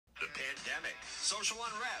social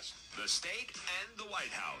unrest, the state, and the White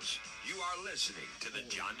House. You are listening to the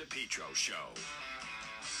John DePetro Show.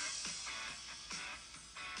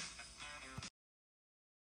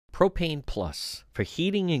 Propane Plus. For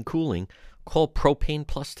heating and cooling, call Propane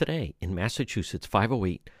Plus today. In Massachusetts,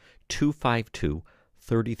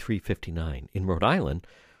 508-252-3359. In Rhode Island,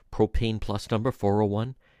 Propane Plus number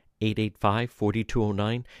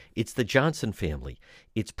 401-885-4209. It's the Johnson family.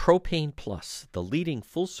 It's Propane Plus, the leading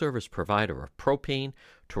full-service provider of propane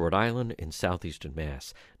to Rhode Island and southeastern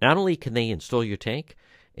Mass. Not only can they install your tank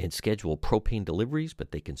and schedule propane deliveries,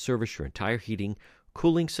 but they can service your entire heating,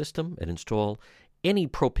 cooling system and install any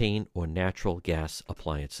propane or natural gas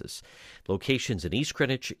appliances. Locations in East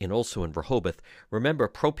Greenwich and also in Rehoboth. Remember,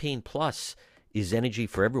 Propane Plus is energy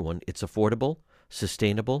for everyone. It's affordable,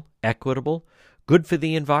 sustainable, equitable, good for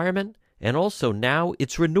the environment, and also now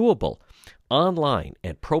it's renewable. Online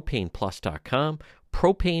at propaneplus.com.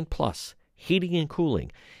 Propane Plus, heating and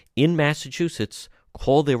cooling. In Massachusetts,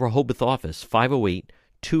 call their Rehoboth office,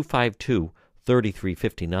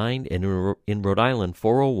 508-252-3359, and in Rhode Island,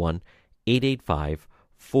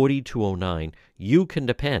 401-885-4209. You can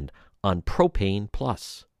depend on Propane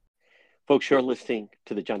Plus. Folks, you're listening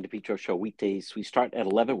to the John DePetro Show weekdays. We start at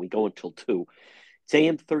 11. We go until 2. It's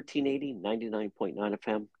AM 1380, 99.9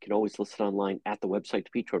 FM. You can always listen online at the website,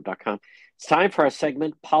 depetro.com. It's time for our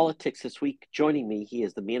segment, Politics This Week. Joining me, he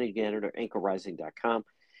is the managing editor, anchorrising.com.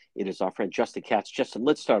 It is our friend Justin Katz. Justin,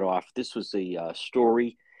 let's start off. This was a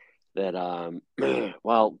story that,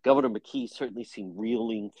 while Governor McKee certainly seemed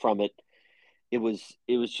reeling from it, it was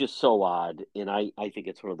just so odd. And I think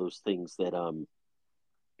it's one of those things that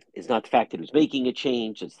is not the fact that he was making a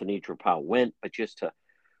change, it's the nature of how it went, but just to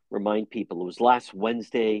remind people, it was last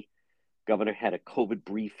Wednesday. Governor had a COVID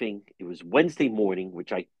briefing. It was Wednesday morning,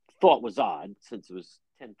 which I thought was odd since it was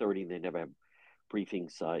 10:30 and they never have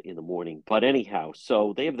briefings in the morning. But anyhow,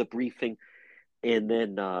 so they have the briefing, and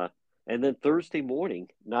then Thursday morning,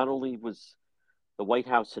 not only was the White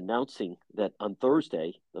House announcing that on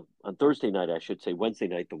Thursday night, I should say, Wednesday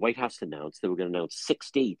night, the White House announced they were going to announce 6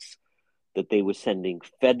 states that they were sending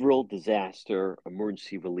federal disaster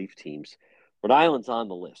emergency relief teams. Rhode Island's on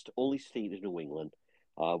the list, only state in New England.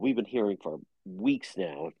 We've been hearing for weeks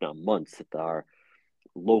now, if not months, that our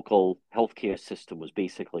local healthcare system was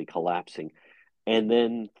basically collapsing. And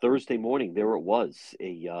then Thursday morning, there it was,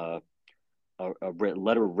 a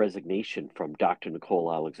letter of resignation from Dr.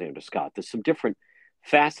 Nicole Alexander Scott. There's some different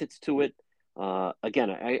facets to it.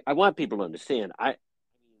 Again, I want people to understand, I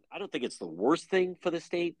don't think it's the worst thing for the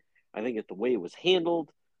state. I think it's the way it was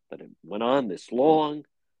handled, that it went on this long.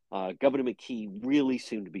 Governor McKee really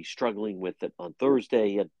seemed to be struggling with it on Thursday.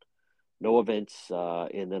 He had no events,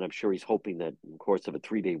 and then I'm sure he's hoping that in the course of a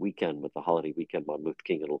 3-day weekend with the holiday weekend on Luther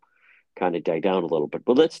King, it'll kind of die down a little bit.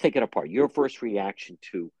 But let's take it apart. Your first reaction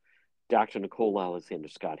to Dr. Nicole Alexander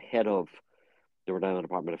Scott, head of the Rhode Island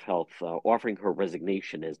Department of Health, offering her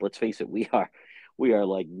resignation, as, let's face it, we are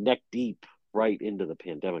like neck deep right into the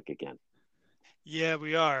pandemic again. Yeah,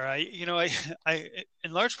 we are. I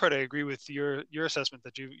in large part, I agree with your assessment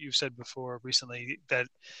that you've said before recently that,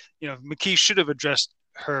 McKee should have addressed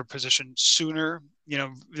her position sooner.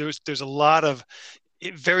 There's a lot of,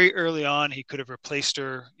 very early on, he could have replaced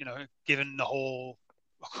her, given the whole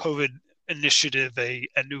COVID initiative a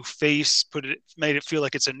new face, made it feel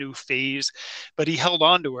like it's a new phase, but he held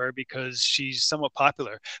on to her because she's somewhat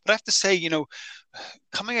popular. But I have to say,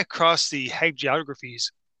 coming across the hagiographies,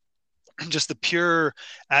 just the pure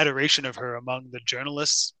adoration of her among the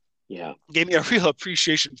journalists, gave me a real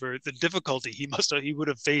appreciation for the difficulty he would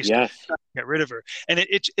have faced to get rid of her. And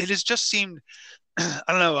it has just seemed, I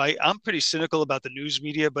don't know, I'm pretty cynical about the news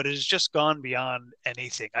media, but it has just gone beyond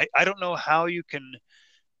anything. I don't know how you can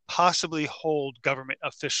possibly hold government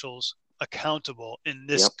officials accountable in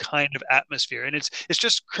this kind of atmosphere, and it's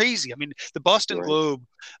just crazy. I mean, the Boston Globe,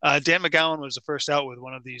 Dan McGowan was the first out with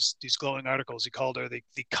one of these glowing articles. He called her the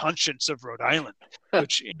conscience of Rhode Island,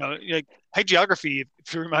 which, like hagiography,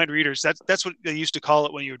 if you remind readers, that's what they used to call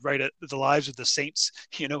it when you would write the lives of the saints.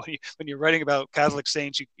 When you're writing about Catholic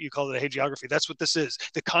saints, you call it a hagiography. That's what this is,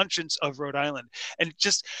 the conscience of Rhode Island. And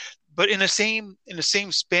but in the same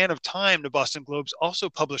span of time, the Boston Globe's also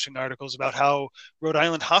publishing articles about how Rhode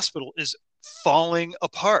Island Hospital is falling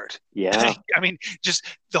apart. Yeah. I mean, just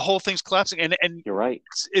the whole thing's collapsing. And you're right.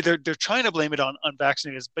 They're trying to blame it on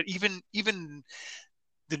unvaccinated, but even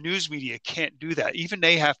the news media can't do that. Even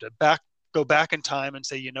they have to go back in time and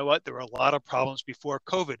say, you know what, there were a lot of problems before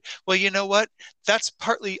COVID. Well, you know what? That's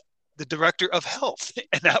partly the director of health,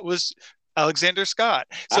 and that was Alexander Scott.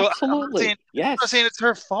 So Absolutely. I'm not saying Yes. it's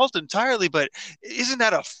her fault entirely, but isn't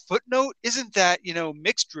that a footnote? Isn't that,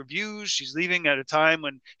 mixed reviews? She's leaving at a time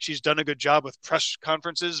when she's done a good job with press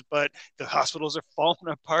conferences, but the hospitals are falling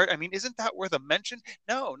apart. I mean, isn't that worth a mention?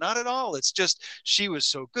 No, not at all. It's just she was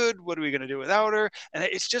so good. What are we going to do without her? And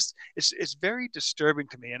it's very disturbing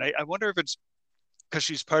to me. And I wonder if it's because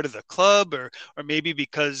she's part of the club, or maybe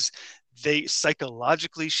because they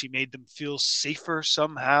psychologically she made them feel safer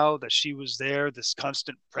somehow that she was there, this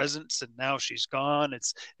constant presence, and now she's gone.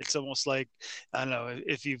 It's almost like, I don't know,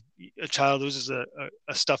 if you a child loses a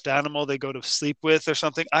stuffed animal they go to sleep with or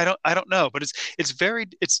something. I don't know, but it's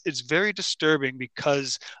very disturbing,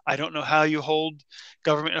 because I don't know how you hold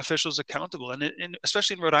government officials accountable, and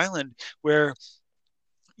especially in Rhode Island, where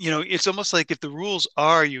it's almost like if the rules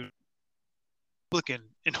are you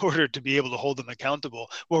in order to be able to hold them accountable.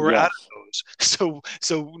 Well, we're out of Yes. those.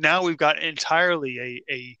 So now we've got entirely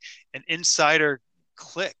an insider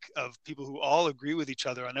clique of people who all agree with each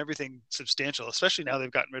other on everything substantial, especially now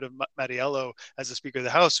they've gotten rid of Mattiello as the Speaker of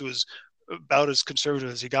the House, who was about as conservative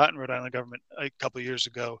as he got in Rhode Island government a couple of years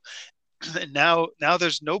ago. And now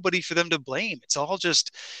there's nobody for them to blame. It's all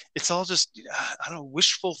just I don't know,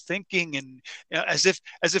 wishful thinking, and as if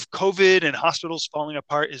COVID and hospitals falling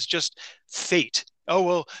apart is just fate. Oh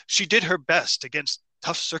well, she did her best against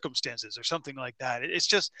tough circumstances or something like that. It's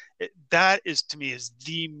just that is, to me, is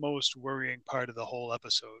the most worrying part of the whole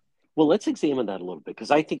episode. Well, let's examine that a little bit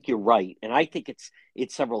because I think you're right, and I think it's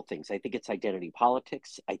several things. I think it's identity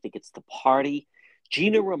politics. I think it's the party.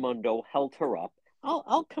 Gina Raimondo held her up.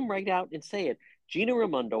 I'll come right out and say it. Gina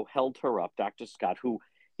Raimondo held her up, Dr. Scott, who,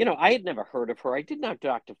 I had never heard of her. I did not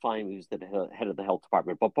Dr. Fine, who's the head of the health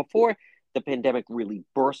department, but before the pandemic really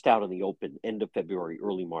burst out in the open, end of February,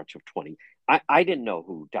 early March of 20, I didn't know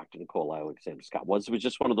who Dr. Nicole Alexander Scott was. It was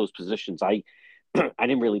just one of those positions I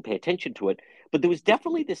didn't really pay attention to it, but there was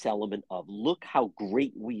definitely this element of look how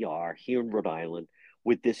great we are here in Rhode Island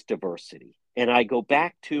with this diversity. And I go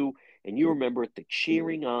back to, and you remember it, the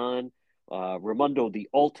cheering on Raimondo, the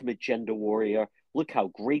ultimate gender warrior. Look how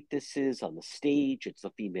great this is on the stage. It's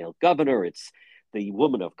the female governor. It's the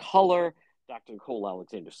woman of color, Dr. Nicole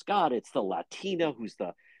Alexander Scott. It's the Latina who's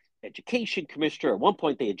the education commissioner. At one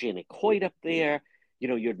point, they had Janet Coit up there.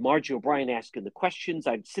 You had Margie O'Brien asking the questions.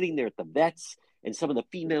 I'm sitting there at the vets, and some of the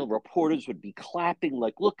female reporters would be clapping,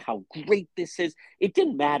 like, look how great this is. It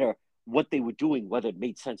didn't matter what they were doing, whether it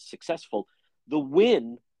made sense, successful. The win,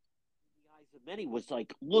 in the eyes of many, was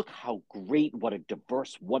like, look how great, what a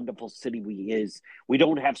diverse, wonderful city we is. We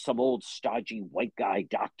don't have some old stodgy white guy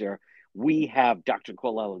doctor. We have Dr.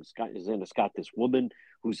 Nicole Alexander Scott, this woman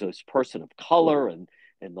who's this person of color, and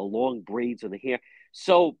the long braids in the hair.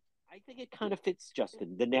 So I think it kind of fits,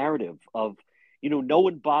 Justin, the narrative of, no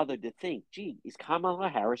one bothered to think, gee, is Kamala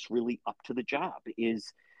Harris really up to the job?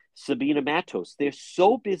 Is Sabina Matos? They're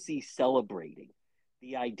so busy celebrating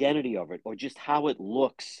the identity of it or just how it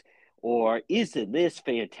looks, or isn't this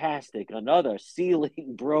fantastic? Another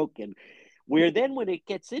ceiling broken. Where then when it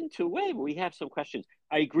gets into, wait, we have some questions.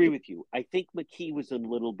 I agree with you. I think McKee was in a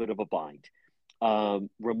little bit of a bind.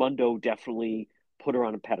 Raimondo definitely put her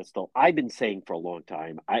on a pedestal. I've been saying for a long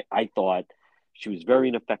time, I thought she was very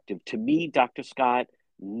ineffective. To me, Dr. Scott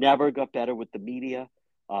never got better with the media.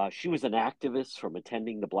 She was an activist from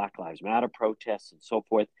attending the Black Lives Matter protests and so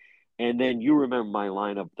forth. And then you remember my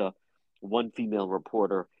line of the one female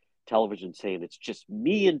reporter television saying, it's just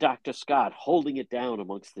me and Dr. Scott holding it down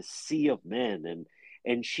amongst the sea of men.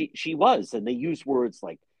 And she was, and they used words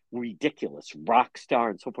like ridiculous, rock star,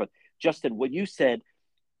 and so forth. Justin, what you said,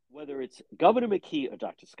 whether it's Governor McKee or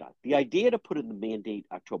Dr. Scott, the idea to put in the mandate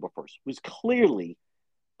October 1st was clearly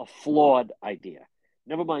a flawed idea.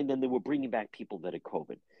 Never mind, then they were bringing back people that had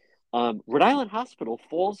COVID. Rhode Island Hospital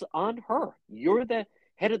falls on her. You're the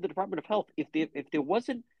head of the Department of Health. If there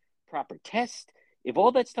wasn't proper test, if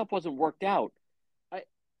all that stuff wasn't worked out,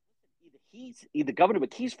 either Governor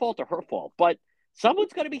McKee's fault or her fault. But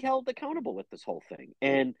someone's got to be held accountable with this whole thing,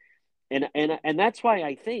 and that's why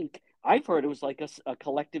I think I've heard it was like a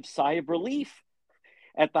collective sigh of relief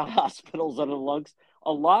at the hospitals and amongst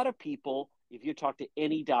a lot of people. If you talk to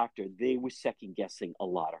any doctor, they were second guessing a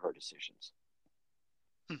lot of her decisions.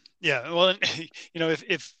 Yeah, well,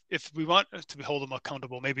 if we want to hold him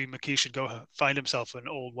accountable, maybe McKee should go find himself an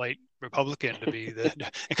old white Republican to be the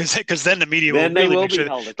because then the media then will really will make sure. Be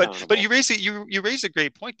held accountable. But you raise a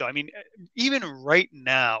great point, though. I mean, even right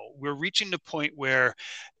now, we're reaching the point where,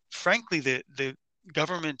 frankly, the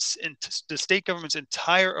state government's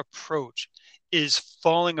entire approach is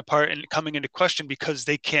falling apart and coming into question because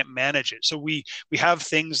they can't manage it. So we have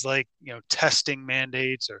things like, testing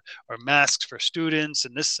mandates or masks for students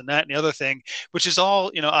and this and that and the other thing, which is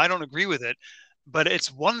all, I don't agree with it, but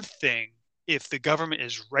it's one thing if the government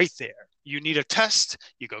is right there. You need a test,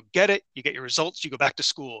 you go get it, you get your results, you go back to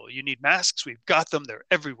school. You need masks, we've got them, they're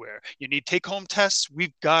everywhere. You need take-home tests,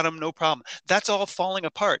 we've got them, no problem. That's all falling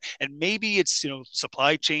apart. And maybe it's,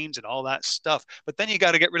 supply chains and all that stuff, but then you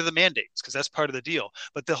got to get rid of the mandates because that's part of the deal.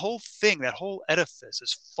 But the whole thing, that whole edifice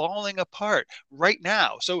is falling apart right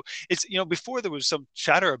now. So it's, before there was some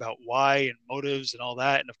chatter about why and motives and all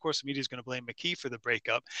that. And of course, the media is going to blame McKee for the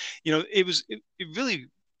breakup. It really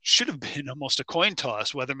should have been almost a coin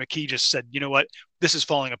toss whether McKee just said, you know what, this is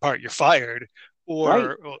falling apart, you're fired,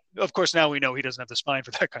 or right. Of course now we know he doesn't have the spine for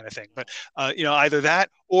that kind of thing, but either that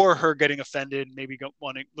or her getting offended, maybe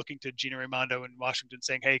looking to Gina Raimondo in Washington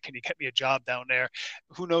saying, hey, can you get me a job down there?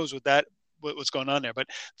 Who knows what's going on there. But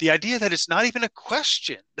the idea that it's not even a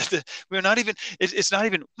question, we're not even, it's not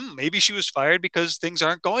even, maybe she was fired because things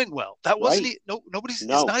aren't going well. That wasn't, it's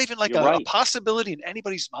not even like a possibility in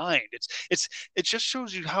anybody's mind. It just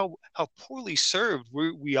shows you how poorly served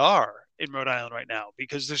we are in Rhode Island right now,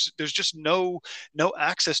 because there's just no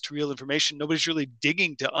access to real information. Nobody's really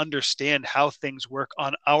digging to understand how things work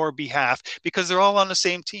on our behalf, because they're all on the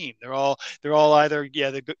same team. They're all either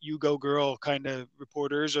the you go girl kind of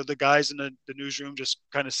reporters, or the guys in the newsroom just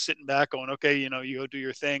kind of sitting back going, okay, you go do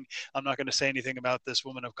your thing. I'm not going to say anything about this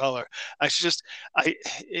woman of color.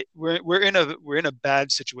 We're in a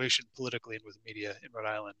bad situation politically and with media in Rhode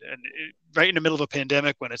Island, and right in the middle of a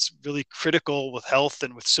pandemic when it's really critical with health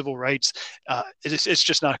and with civil rights. It's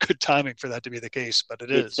just not good timing for that to be the case, but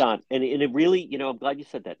it's not. And it really, I'm glad you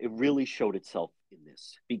said that. It really showed itself in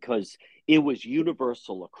this, because it was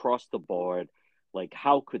universal across the board. Like,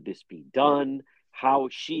 how could this be done? How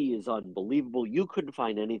she is unbelievable. You couldn't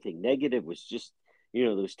find anything negative. It was just,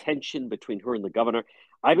 there was tension between her and the governor.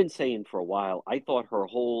 I've been saying for a while, I thought her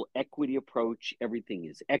whole equity approach, everything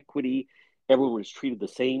is equity, everyone is treated the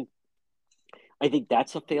same. I think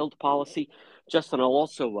that's a failed policy. Justin, I'll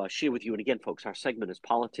also share with you, and again, folks, our segment is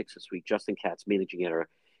Politics This Week. Justin Katz, managing editor,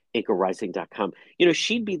 anchorrising.com.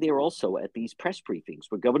 She'd be there also at these press briefings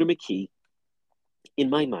where Governor McKee, in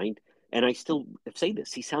my mind, and I still say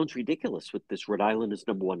this, he sounds ridiculous with this Rhode Island is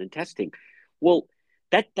number one in testing. Well,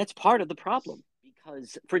 that's part of the problem,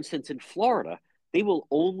 because, for instance, in Florida, they will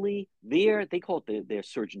only, they call it their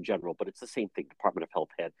Surgeon General, but it's the same thing, Department of Health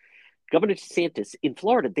head. Governor DeSantis, in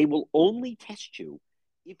Florida, they will only test you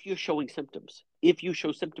if you're showing symptoms, if you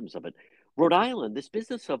show symptoms of it. Rhode Island, this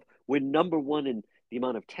business of we're number one in the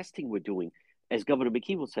amount of testing we're doing, as Governor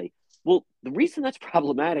McKee will say, well, the reason that's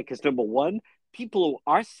problematic is, number one, people who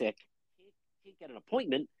are sick can't get an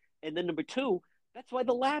appointment. And then number two, that's why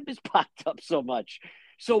the lab is packed up so much.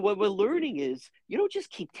 So what we're learning is you don't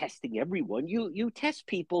just keep testing everyone. You test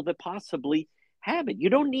people that possibly have it. You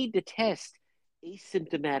don't need to test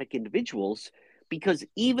asymptomatic individuals, because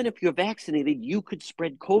even if you're vaccinated, you could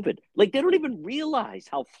spread COVID. Like, they don't even realize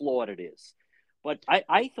how flawed it is. But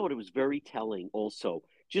I thought it was very telling also,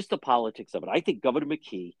 just the politics of it. I think Governor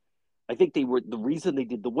McKee, the reason they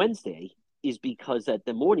did the Wednesday is because at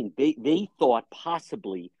the morning, they thought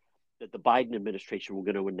possibly that the Biden administration were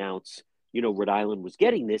going to announce, Rhode Island was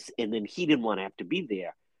getting this, and then he didn't want to have to be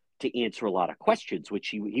there to answer a lot of questions, which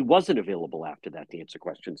he wasn't available after that to answer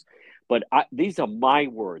questions. But these are my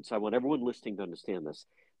words. I want everyone listening to understand this.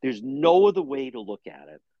 There's no other way to look at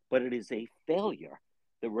it, but it is a failure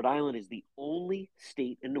that Rhode Island is the only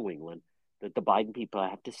state in New England that the Biden people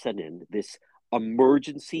have to send in this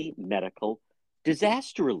emergency medical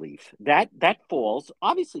disaster relief. That falls,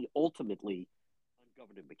 obviously, ultimately on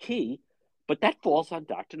Governor McKee, but that falls on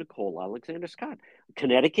Dr. Nicole Alexander Scott.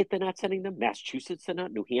 Connecticut, they're not sending them. Massachusetts, they're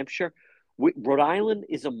not. New Hampshire. Rhode Island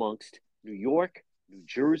is amongst New York, New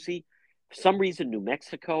Jersey, for some reason New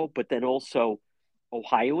Mexico, but then also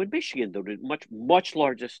Ohio and Michigan. They're much, much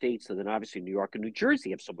larger states, and then obviously New York and New Jersey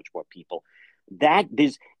have so much more people.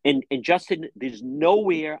 And Justin, there's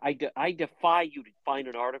nowhere, I defy you to find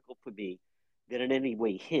an article for me that in any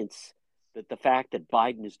way hints that the fact that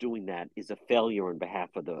Biden is doing that is a failure on behalf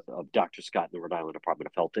of Dr. Scott and the Rhode Island Department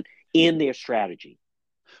of Health and their strategy.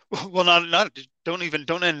 Well,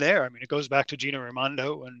 don't end there. I mean, it goes back to Gina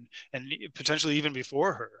Raimondo and potentially even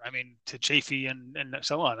before her. I mean, to Chafee and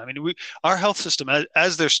so on. I mean, our health system,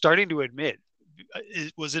 as they're starting to admit,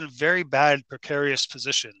 it was in a very bad, precarious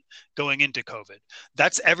position going into COVID.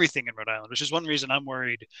 That's everything in Rhode Island, which is one reason I'm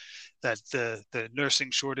worried that the nursing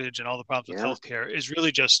shortage and all the problems with healthcare is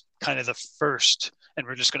really just kind of the first, and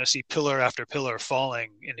we're just going to see pillar after pillar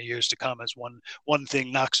falling in the years to come as one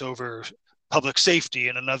thing knocks over public safety,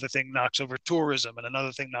 and another thing knocks over tourism, and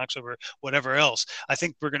another thing knocks over whatever else. I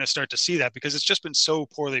think we're going to start to see that because it's just been so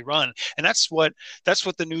poorly run, and that's what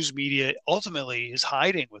the news media ultimately is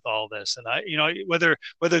hiding with all this. And whether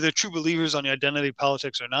they're true believers on the identity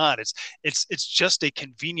politics or not, it's just a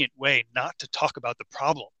convenient way not to talk about the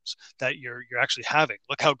problems that you're actually having.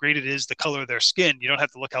 Look how great it is, the color of their skin. You don't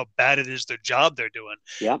have to look how bad it is, their job they're doing.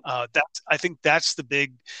 Yeah. I think that's the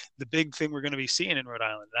big thing we're going to be seeing in Rhode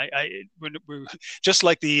Island. We're just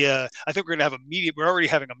like I think we're going to have we're already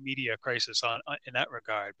having a media crisis in that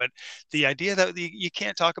regard. But the idea that you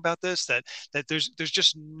can't talk about this, that there's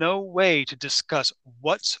just no way to discuss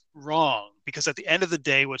what's wrong, because at the end of the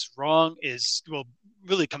day, what's wrong is, well,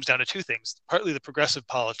 really comes down to two things: partly the progressive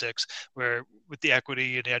politics, where with the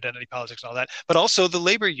equity and the identity politics and all that, but also the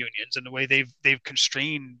labor unions and the way they've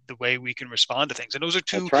constrained the way we can respond to things. And those are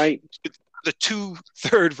That's right. the two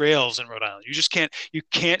third rails in Rhode Island. You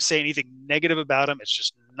can't say anything negative about them. It's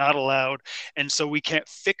just not allowed. And so we can't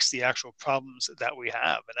fix the actual problems that we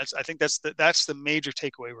have. And I think that's the major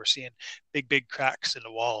takeaway. We're seeing big cracks in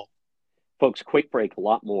the wall. Folks, quick break, a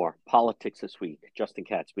lot more politics this week. Justin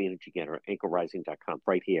Katz, managing editor at anchorrising.com,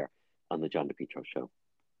 right here on the John DePetro Show.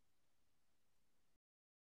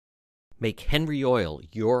 Make Henry Oil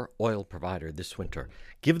your oil provider this winter.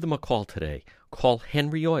 Give them a call today. Call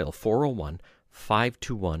Henry Oil,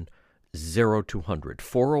 401-521-0200,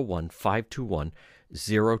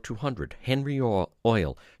 401-521-0200. Henry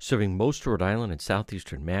Oil, serving most Rhode Island and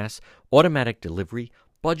southeastern Mass, automatic delivery,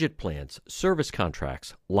 budget plans, service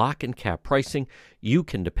contracts, lock and cap pricing. You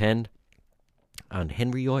can depend on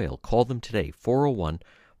Henry Oil. Call them today,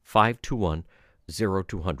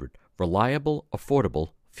 401-521-0200. Reliable, affordable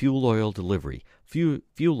fuel oil delivery,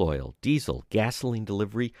 fuel oil, diesel, gasoline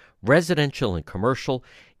delivery, residential and commercial.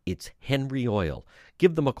 It's Henry Oil.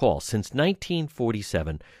 Give them a call. Since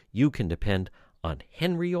 1947, you can depend on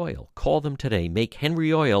Henry Oil. Call them today. Make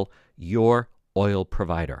Henry Oil your oil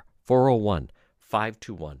provider.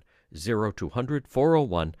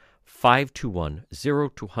 401-521-0200,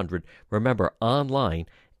 401-521-0200. Remember, online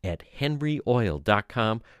at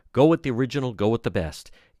henryoil.com. Go with the original, go with the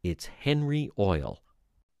best. It's Henry Oil.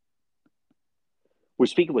 We're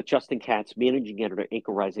speaking with Justin Katz, managing editor at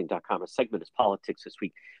anchorrising.com. A segment is politics this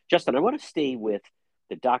week. Justin, I want to stay with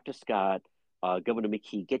the Dr. Scott, Governor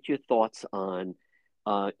McKee, get your thoughts on,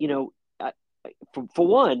 for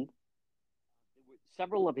one,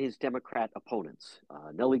 several of his Democrat opponents,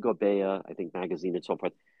 Nellie Gorbea, I think Magazine and so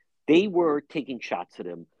forth, they were taking shots at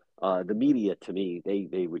him. The media, to me,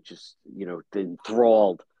 they were just,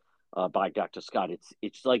 enthralled by Dr. Scott.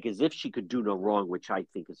 It's like as if she could do no wrong, which I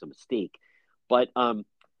think is a mistake. But I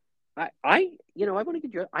want to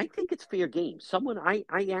get your. I think it's fair game. I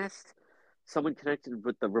asked someone connected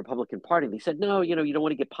with the Republican Party, and they said, no, you don't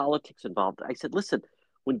want to get politics involved. I said, listen,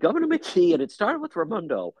 when Governor McKee, and it started with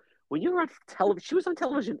Raimondo, when you're on television, she was on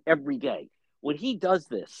television every day. When he does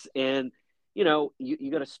this, and you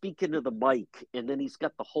got to speak into the mic, and then he's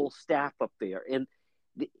got the whole staff up there, and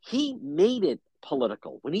he made it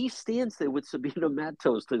political. When he stands there with Sabina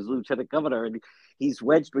Matos, his lieutenant governor, and he's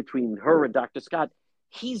wedged between her and Dr. Scott,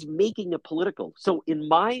 he's making it political. So in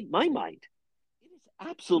my mind, it is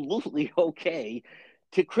absolutely okay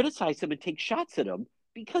to criticize him and take shots at him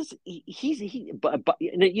because but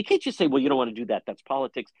you can't just say, well, you don't want to do that. That's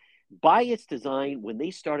politics. By its design, when they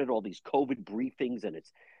started all these COVID briefings, and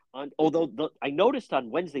it's on, although I noticed on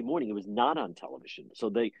Wednesday morning it was not on television, so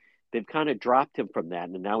they've kind of dropped him from that,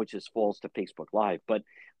 and now it just falls to Facebook Live. But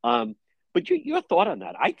your thought on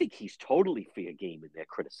that? I think he's totally fair game in their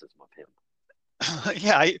criticism of him.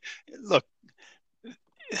 Yeah,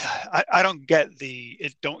 I don't get you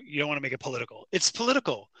don't want to make it political. It's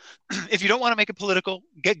political. If you don't want to make it political,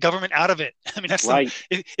 get government out of it. I mean, that's right.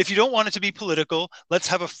 If you don't want it to be political, let's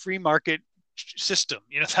have a free market system.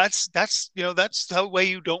 That's the way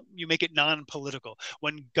you make it non-political.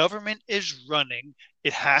 When government is running,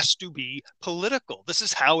 it has to be political. This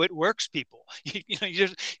is how it works, people.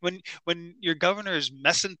 When your governor is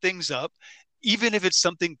messing things up, even if it's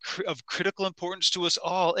something of critical importance to us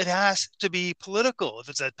all, it has to be political. If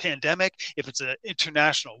it's a pandemic, if it's an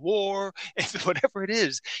international war, if whatever it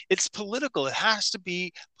is, it's political. It has to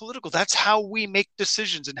be political. That's how we make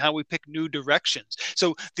decisions and how we pick new directions.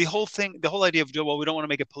 So the whole idea of, well, we don't want to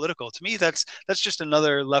make it political, to me, that's just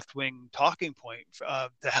another left-wing talking point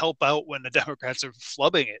to help out when the Democrats are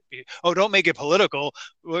flubbing it. Oh, don't make it political,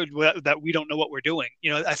 that we don't know what we're doing.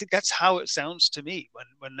 I think that's how it sounds to me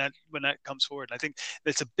when that comes forward. And I think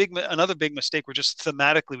that's another big mistake. We're just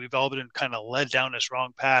thematically, we've all been kind of led down this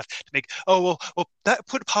wrong path to make,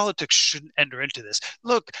 politics shouldn't enter into this.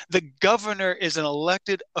 Look, the governor is an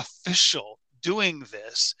elected official. doing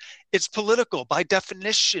this, it's political by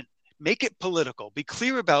definition. Make it political. Be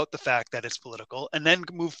clear about the fact that it's political, and then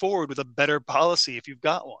move forward with a better policy if you've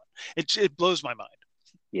got one. It blows my mind.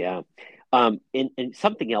 Yeah. And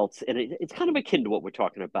something else, and it's kind of akin to what we're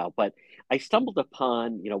talking about, but I stumbled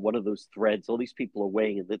upon, one of those threads, all these people are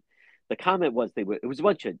weighing, and the comment was it was a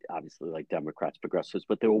bunch of, obviously, like Democrats, progressives,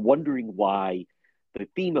 but they were wondering why. The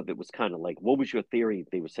theme of it was kind of like, what was your theory,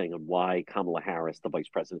 they were saying, on why Kamala Harris, the vice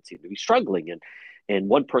president, seemed to be struggling? And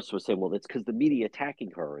one person was saying, well, that's because the media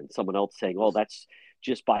attacking her, and someone else saying, oh, that's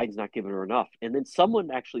just Biden's not giving her enough. And then someone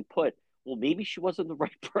actually put, well, maybe she wasn't the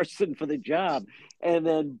right person for the job. And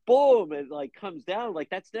then boom, it like comes down like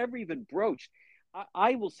that's never even broached.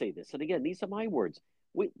 I will say this, and again, these are my words.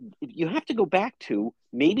 You have to go back to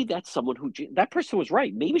maybe that's someone that person was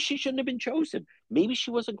right. Maybe she shouldn't have been chosen. Maybe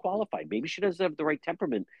she wasn't qualified. Maybe she doesn't have the right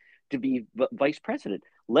temperament to be vice president.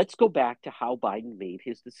 Let's go back to how Biden made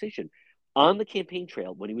his decision on the campaign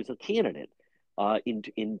trail when he was a candidate in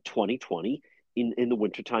 2020 in the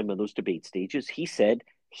wintertime on those debate stages. He said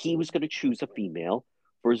he was going to choose a female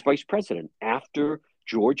for his vice president. After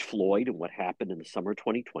George Floyd and what happened in the summer of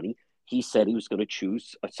 2020, he said he was going to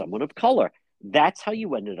choose someone of color. That's how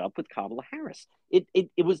you ended up with Kamala Harris. It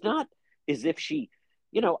was not as if she,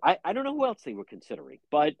 I don't know who else they were considering,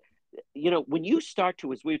 but when you start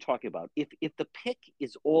to, as we were talking about, if the pick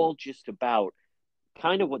is all just about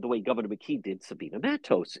kind of what the way Governor McKee did Sabina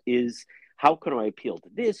Matos is, how can I appeal to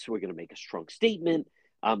this? We're going to make a strong statement.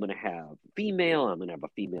 I'm going to have female. I'm going to have a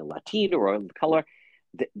female Latina or of color.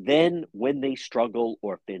 Then when they struggle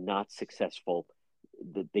or if they're not successful,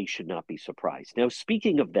 that they should not be surprised. Now,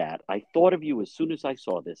 speaking of that, I thought of you as soon as I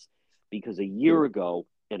saw this, because a year ago,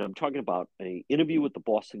 and I'm talking about an interview with the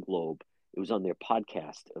Boston Globe, it was on their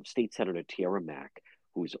podcast of State Senator Tiara Mack,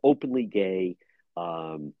 who is openly gay,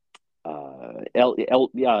 BLM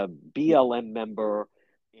member.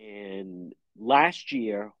 And last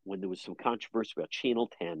year, when there was some controversy about Channel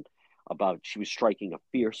 10, about she was striking a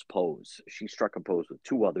fierce pose, she struck a pose with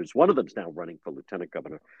two others. One of them's now running for lieutenant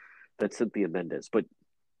governor. That's Cynthia Mendez. But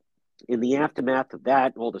in the aftermath of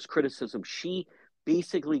that, all this criticism, she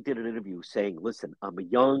basically did an interview saying, listen, I'm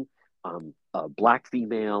a black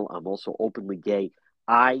female. I'm also openly gay.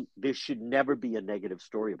 There should never be a negative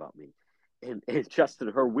story about me. And Justin,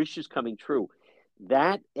 her wish is coming true.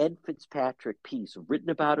 That Ed Fitzpatrick piece written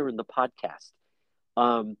about her in the podcast,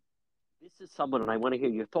 this is someone, and I want to hear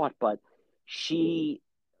your thought, but she,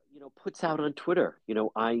 puts out on Twitter,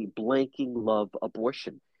 I blanking love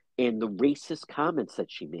abortion. And the racist comments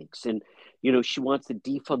that she makes. And, she wants to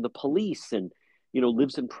defund the police and,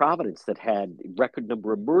 lives in Providence that had a record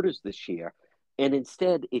number of murders this year. And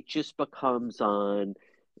instead, it just becomes on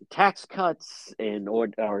tax cuts or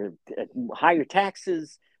higher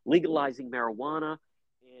taxes, legalizing marijuana.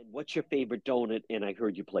 And what's your favorite donut? And I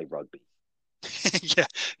heard you play rugby.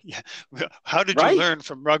 Yeah. How did you learn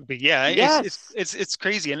from rugby? Yeah, yes. It's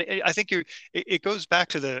crazy, and I think it goes back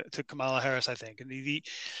to Kamala Harris, I think,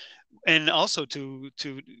 and also to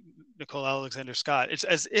Nicole Alexander Scott. It's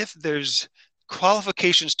as if there's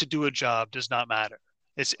qualifications to do a job does not matter.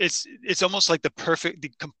 It's almost like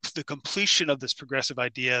the completion of this progressive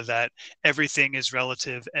idea that everything is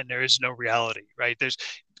relative and there is no reality, right?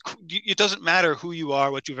 It doesn't matter who you are,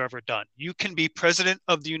 what you've ever done. You can be president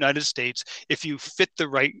of the United States if you fit the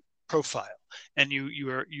right profile and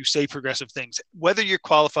you say progressive things. Whether you're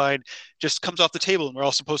qualified just comes off the table, and we're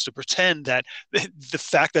all supposed to pretend that the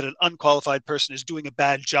fact that an unqualified person is doing a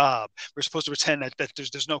bad job, we're supposed to pretend that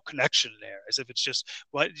there's no connection there, as if it's just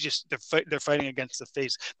they're fighting against the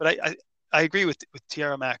face. But I agree with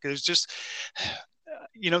Tiara Mack. There's just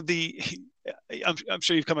I'm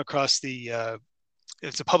sure you've come across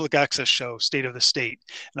it's a public access show, State of the State,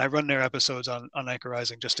 and I run their episodes on Anchor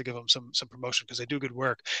Rising just to give them some promotion because they do good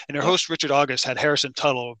work. And their host Richard August had Harrison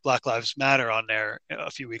Tuttle of Black Lives Matter on there a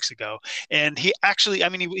few weeks ago, and he actually,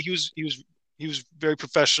 he was very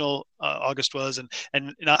professional. August was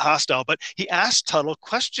and not hostile, but he asked Tuttle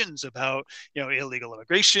questions about illegal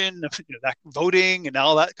immigration, that voting and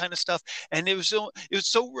all that kind of stuff, and it was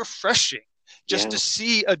so refreshing just to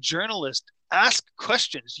see a journalist ask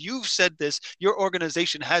questions. You've said this. Your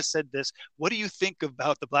organization has said this. What do you think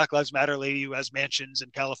about the Black Lives Matter lady who has mansions in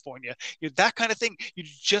California? That kind of thing you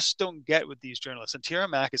just don't get with these journalists. And Tiara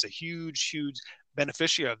Mack is a huge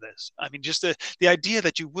beneficiary of this. I mean, just the idea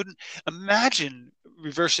that you wouldn't imagine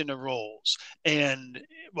reversing the roles. And,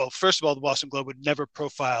 well, first of all, the Boston Globe would never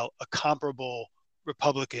profile a comparable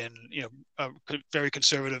Republican, a very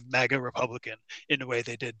conservative MAGA Republican in the way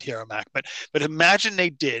they did Tiara Mack. But imagine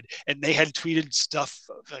they did, and they had tweeted stuff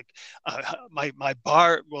like my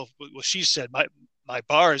bar. Well, she said my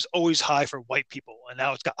bar is always high for white people, and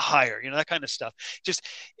now it's got higher, that kind of stuff. Just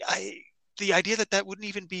the idea that wouldn't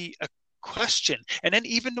even be a question. And then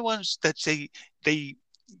even the ones that say they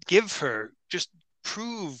give her just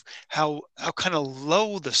prove how kind of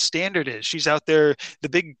low the standard is. She's out there. The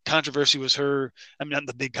big controversy was her. I mean, not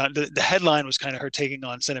the big the headline was kind of her taking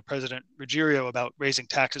on Senate President Ruggiero about raising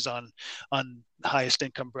taxes on the highest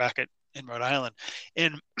income bracket in Rhode Island.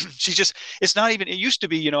 And she's just, it's not even, it used to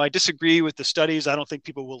be, I disagree with the studies. I don't think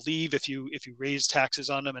people will leave if you raise taxes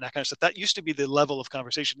on them and that kind of stuff. That used to be the level of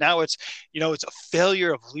conversation. Now it's, it's a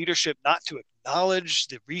failure of leadership not to acknowledge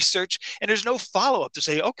the research. And there's no follow-up to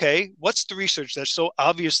say, okay, what's the research that so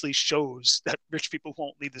obviously shows that rich people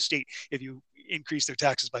won't leave the state if you increase their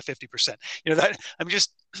taxes by 50%? That I'm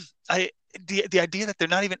just, the idea that they're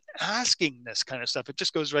not even asking this kind of stuff, it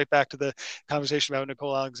just goes right back to the conversation about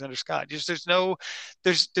Nicole Alexander Scott. Just there's no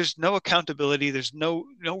accountability. There's no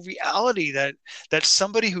reality that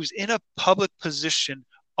somebody who's in a public position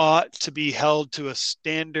ought to be held to a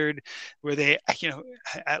standard where they,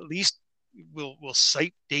 at least will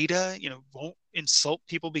cite data, won't insult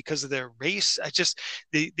people because of their race. I just,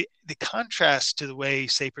 the contrast to the way,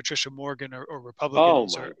 say, Patricia Morgan or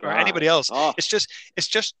Republicans or anybody else, it's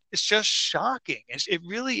just shocking. It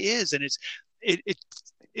really is. And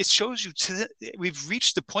it shows you we've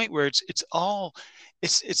reached the point where it's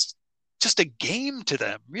just a game to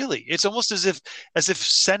them, really. It's almost as if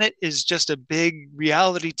Senate is just a big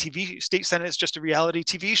reality TV, state Senate is just a reality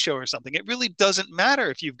TV show or something. It really doesn't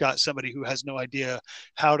matter if you've got somebody who has no idea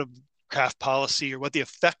how to craft policy or what the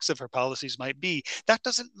effects of her policies might be. That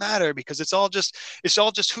doesn't matter because it's all just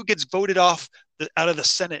who gets voted off out of the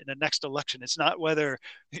Senate in the next election. It's not whether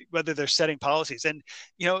they're setting policies. And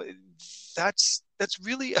that's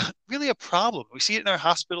really a problem. We see it in our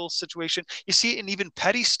hospital situation. You see it in even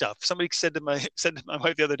petty stuff. Somebody said to my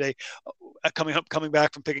wife the other day, coming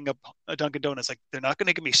back from picking up a Dunkin' Donuts, like, they're not going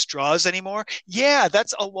to give me straws anymore. Yeah,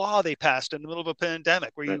 that's a law they passed in the middle of a pandemic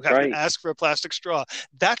where you have to ask for a plastic straw.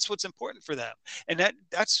 That's what's important for them. And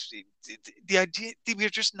that's the idea. We're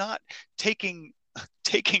just not taking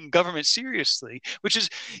government seriously, which is,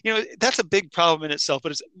 that's a big problem in itself,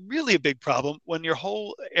 but it's really a big problem when your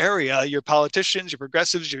whole area, your politicians, your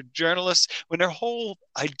progressives, your journalists, when their whole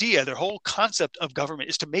idea, their whole concept of government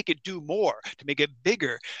is to make it do more, to make it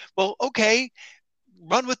bigger. Well, okay,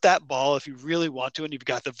 run with that ball if you really want to and you've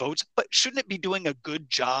got the votes, but shouldn't it be doing a good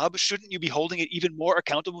job? Shouldn't you be holding it even more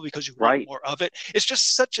accountable because you want more of it? It's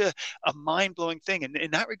just such a mind-blowing thing. And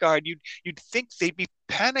in that regard, you'd think they'd be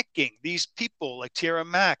panicking. These people like Tiara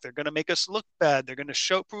Mack, they're going to make us look bad. They're going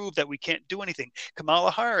to prove that we can't do anything.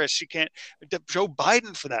 Kamala Harris, she can't. Joe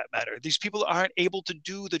Biden, for that matter. These people aren't able to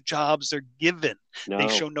do the jobs they're given. No. They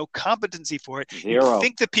show no competency for it. You'd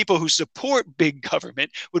think the people who support big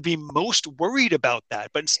government would be most worried about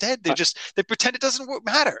that, but instead they pretend it doesn't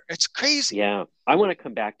matter. It's crazy. Yeah, I want to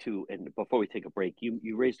come back to, and before we take a break,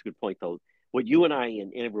 you raised a good point though. What you and I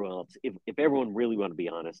and everyone else, if everyone really want to be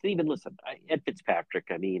honest, even listen, Ed Fitzpatrick,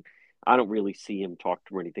 I mean, I don't really see him talk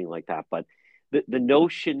to him or anything like that, but the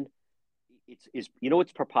notion is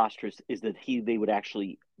what's preposterous is that they would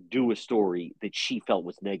actually do a story that she felt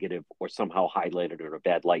was negative or somehow highlighted her in a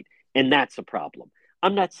bad light, and that's a problem.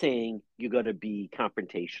 I'm not saying you got to be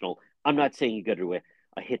confrontational. I'm not saying you got to do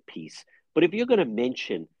a hit piece, but if you're going to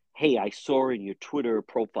mention, hey, I saw in your Twitter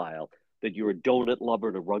profile that you're a donut lover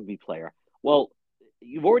and a rugby player. Well,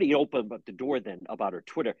 you've already opened up the door then about her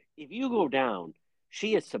Twitter. If you go down,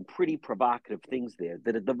 she has some pretty provocative things there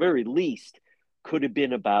that at the very least could have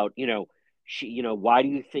been about, why do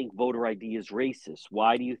you think voter ID is racist?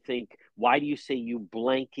 Why do you say you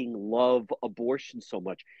blanking love abortion so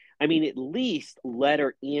much? I mean, at least let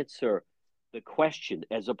her answer the question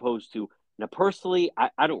as opposed to, now personally,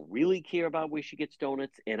 I don't really care about where she gets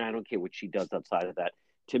donuts and I don't care what she does outside of that.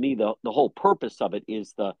 To me, the whole purpose of it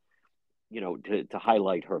is to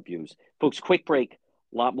highlight her views. Folks, quick break,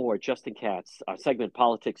 a lot more. Justin Katz, our segment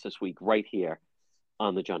Politics This Week, right here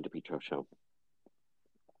on the John DePetro Show.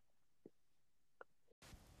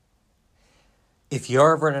 If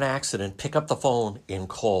you're ever in an accident, pick up the phone and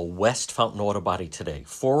call West Fountain Auto Body today,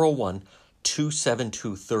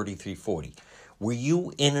 401-272-3340. Were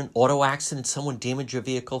you in an auto accident? Someone damaged your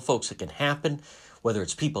vehicle? Folks, it can happen, whether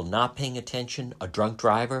it's people not paying attention, a drunk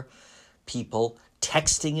driver, people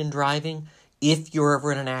texting and driving. If you're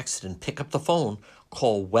ever in an accident, pick up the phone,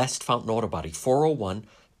 call West Fountain Auto Body,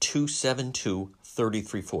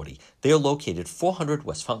 401-272-3340. They're located 400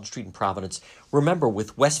 West Fountain Street in Providence. Remember,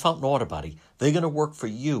 with West Fountain Auto Body, they're going to work for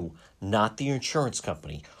you, not the insurance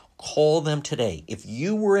company. Call them today. If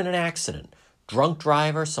you were in an accident, drunk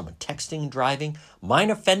driver, someone texting and driving,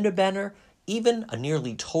 minor fender bender, even a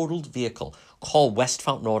nearly totaled vehicle, call West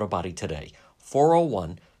Fountain Auto Body today,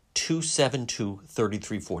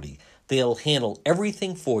 401-272-3340. They'll handle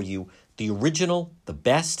everything for you, the original, the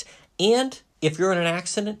best, and if you're in an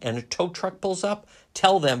accident and a tow truck pulls up,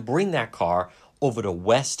 tell them bring that car over to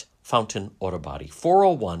West Fountain Auto Body,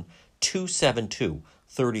 401-272-3340,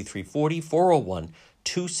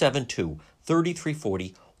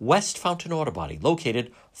 401-272-3340, West Fountain Auto Body,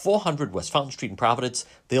 located 400 West Fountain Street in Providence.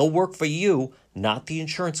 They'll work for you, not the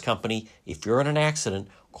insurance company. If you're in an accident,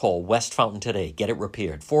 call West Fountain today. Get it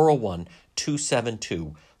repaired,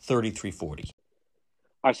 401-272-3340.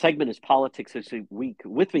 Our segment is Politics This Week.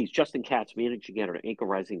 With me is Justin Katz, managing editor at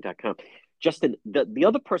anchorrising.com. Justin, the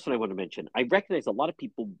other person I want to mention, I recognize a lot of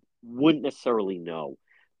people wouldn't necessarily know,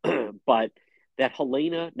 but that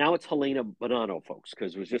Helena, now it's Helena Bonanno, folks,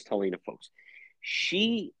 because it was just Helena, folks.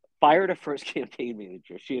 She fired her first campaign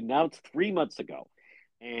manager. She announced 3 months ago,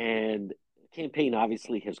 and the campaign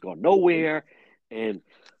obviously has gone nowhere, and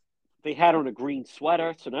they had on a green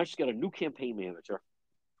sweater, so now she's got a new campaign manager.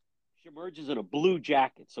 She emerges in a blue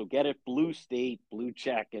jacket, so get it, blue state, blue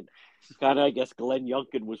jacket. Kind of, I guess, Glenn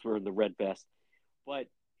Youngkin was wearing the red vest. But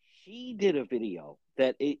she did a video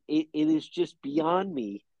that it is just beyond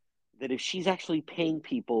me that if she's actually paying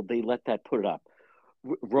people, they let that put it up.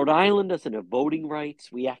 Rhode Island doesn't have voting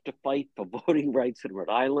rights. We have to fight for voting rights in Rhode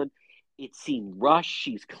Island. It seemed rushed.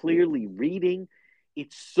 She's clearly reading.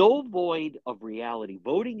 It's so void of reality.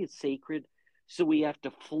 Voting is sacred, so we have to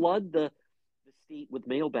flood the state with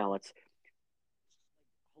mail ballots.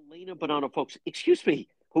 Helena Bonanno, folks, excuse me,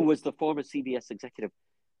 who was the former CBS executive,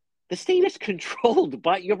 the state is controlled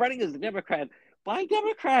by, you're running as a Democrat, by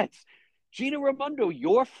Democrats. Gina Raimondo,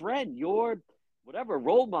 your friend, your whatever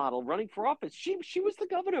role model running for office, she was the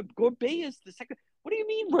governor. Gorbea is the second. What do you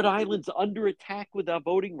mean Rhode Island's under attack with our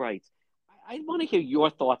voting rights? I want to hear your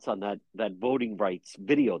thoughts on that voting rights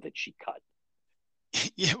video that she cut.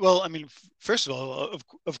 Yeah, well, I mean, first of all,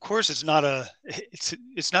 of course, it's not an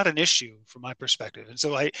issue from my perspective, and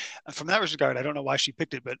so from that regard, I don't know why she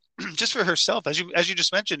picked it, but just for herself, as you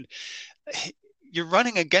just mentioned, you're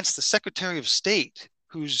running against the Secretary of State,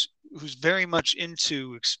 who's very much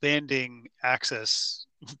into expanding access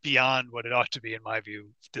beyond what it ought to be, in my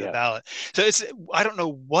view, to the ballot. So I don't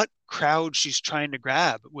know what crowd she's trying to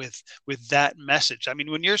grab with that message. I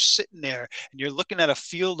mean, when you're sitting there and you're looking at a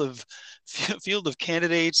field of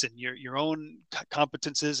candidates and your own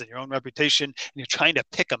competences and your own reputation, and you're trying to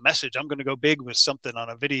pick a message, I'm going to go big with something on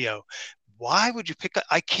a video. Why would you pick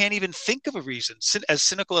I can't even think of a reason. As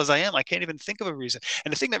cynical as I am, I can't even think of a reason.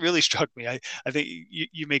 And the thing that really struck me, I think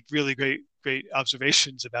you make really great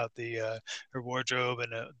observations about her wardrobe,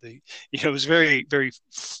 and it was very, very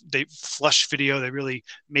they flush video. They really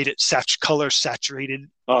made it color saturated.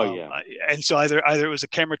 Oh yeah. And so either it was a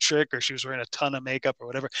camera trick or she was wearing a ton of makeup or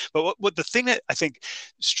whatever. But what the thing that I think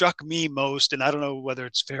struck me most, and I don't know whether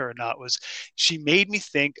it's fair or not, was she made me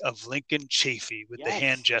think of Lincoln Chafee with the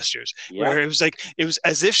hand gestures, where it was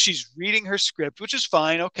as if she's reading her script, which is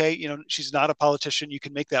fine. Okay, she's not a politician. You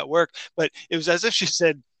can make that work. But it was as if she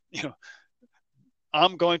said,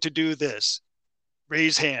 I'm going to do this.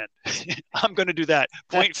 Raise hand. I'm going to do that.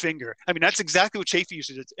 Point finger. I mean, that's exactly what Chafee used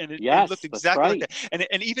to do. And it looked exactly like that.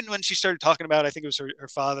 And even when she started talking about, I think it was her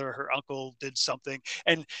father or her uncle did something.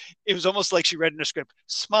 And it was almost like she read in a script,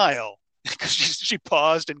 smile. Because she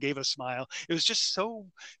paused and gave a smile. It was just so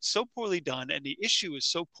poorly done. And the issue is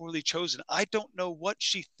so poorly chosen. I don't know what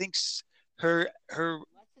she thinks her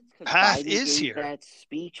path is here. That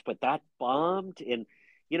speech, but that bombed. And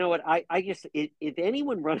you know what? I guess if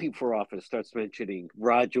anyone running for office starts mentioning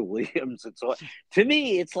Roger Williams, to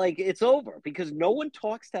me, it's like it's over, because no one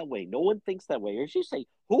talks that way. No one thinks that way. As you say,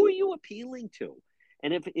 who are you appealing to?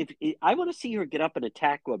 And if I want to see her get up and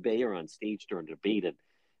attack Gorbea on stage during a debate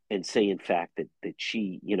and say, in fact, that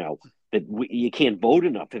she, you can't vote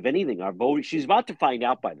enough. If anything, our vote, she's about to find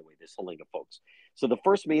out, by the way, this Helena, folks. So the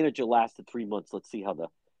first manager lasted 3 months. Let's see how the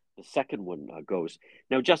second one goes.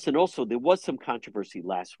 Now, Justin, also, there was some controversy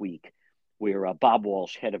last week where Bob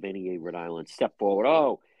Walsh, head of NEA Rhode Island, stepped forward.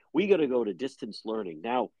 Oh, we got to go to distance learning.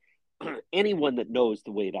 Now, anyone that knows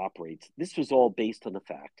the way it operates, this was all based on the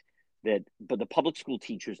fact that but the public school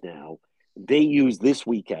teachers now, they use this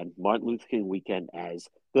weekend, Martin Luther King weekend,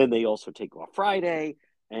 then they also take off Friday,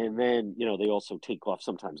 and then, they also take off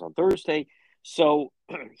sometimes on Thursday. So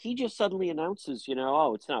he just suddenly announces,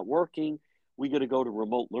 oh, it's not working. We got to go to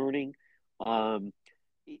remote learning. It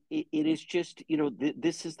is just,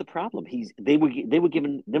 this is the problem. They were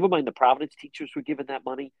given, never mind the Providence teachers were given that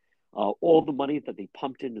money, all the money that they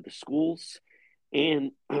pumped into the schools.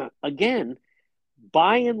 And again,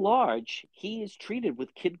 by and large, he is treated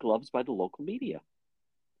with kid gloves by the local media.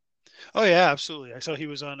 Oh yeah, absolutely. I saw he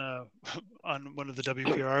was on on one of the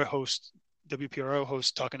WPRO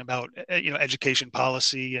hosts talking about education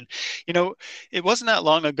policy, and it wasn't that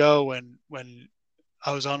long ago when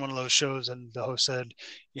I was on one of those shows and the host said,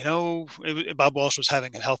 Bob Walsh was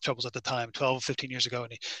having health troubles at the time, 12, 15 years ago.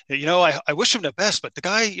 And I wish him the best, but the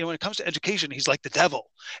guy, when it comes to education, he's like the devil.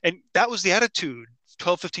 And that was the attitude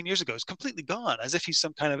 12, 15 years ago. It's completely gone, as if he's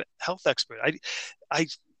some kind of health expert. I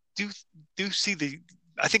do see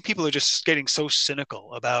I think people are just getting so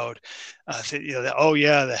cynical about,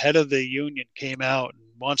 the head of the union came out and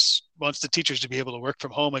wants the teachers to be able to work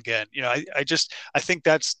from home again. I think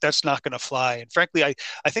that's not going to fly. And frankly,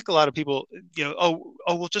 I think a lot of people,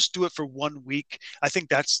 we'll just do it for 1 week. I think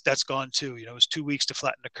that's gone too. It was 2 weeks to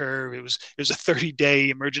flatten the curve. It was a 30-day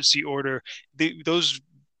emergency order. Those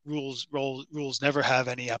rules never have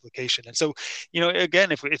any application. And so,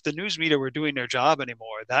 again, if the news media were doing their job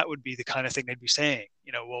anymore, that would be the kind of thing they'd be saying,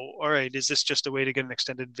 well, all right, is this just a way to get an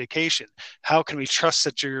extended vacation? How can we trust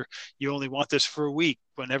that you only want this for a week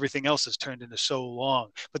when everything else has turned into so long?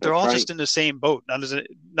 But they're all just in the same boat, not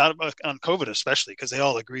on COVID, especially, because they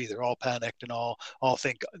all agree, they're all panicked and all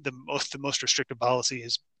think the most restrictive policy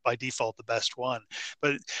is by default the best one.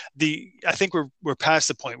 But I think we're past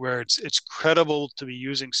the point where it's credible to be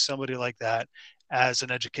using somebody like that as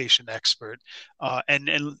an education expert, and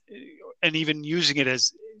even using it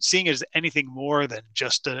as seeing it as anything more than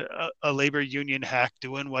just a labor union hack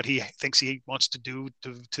doing what he thinks he wants to do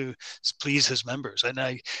to please his members. But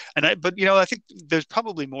I think there's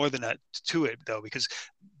probably more than that to it, though, because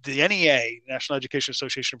the NEA, National Education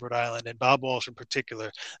Association of Rhode Island, and Bob Walsh in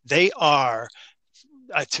particular, they are,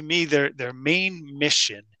 to me, their main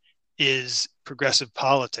mission is progressive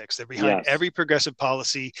politics. They're behind every progressive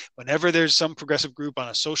policy. Whenever there's some progressive group on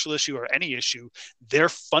a social issue or any issue, they're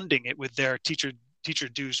funding it with their teacher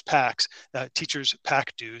dues PACs, teachers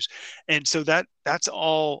PAC dues. And so that's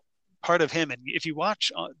all part of him. And if you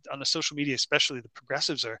watch on the social media, especially, the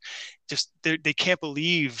progressives are just, they can't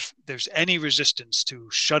believe there's any resistance to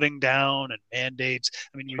shutting down and mandates.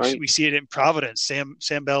 I mean, we see it in Providence.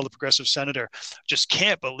 Sam Bell, the progressive senator, just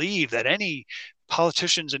can't believe that any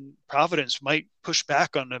politicians in Providence might push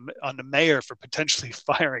back on the mayor for potentially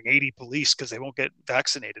firing 80 police because they won't get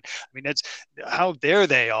vaccinated. I mean, that's, how dare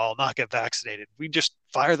they all not get vaccinated? We just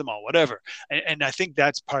fire them all, whatever. And I think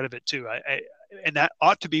that's part of it too. And that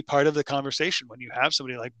ought to be part of the conversation when you have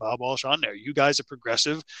somebody like Bob Walsh on there. You guys are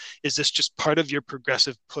progressive. Is this just part of your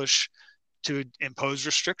progressive push to impose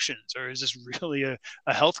restrictions, or is this really a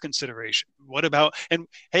health consideration? What about, and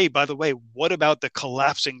hey, by the way, what about the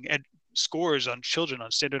collapsing scores on children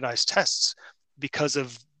on standardized tests because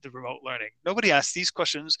of the remote learning? Nobody asks these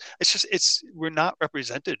questions. We're not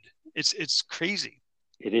represented. It's crazy.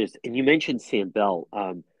 It is. And you mentioned Sam Bell,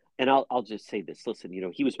 and I'll just say this. Listen,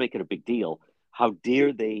 he was making a big deal. How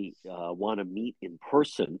dare they want to meet in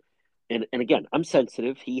person? And again, I'm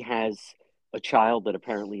sensitive. He has a child that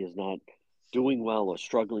apparently is not doing well or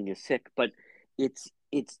struggling, is sick. But it's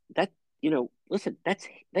that, listen,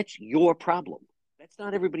 that's your problem. That's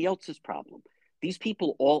not everybody else's problem. These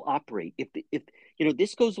people all operate. If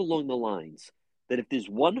this goes along the lines that if there's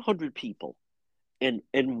 100 people and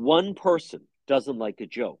one person doesn't like a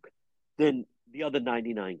joke, then the other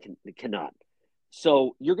 99 cannot.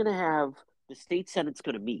 So you're going to have the state Senate's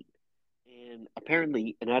going to meet. And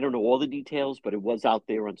apparently, and I don't know all the details, but it was out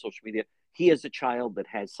there on social media, he has a child that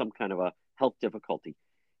has some kind of a health difficulty.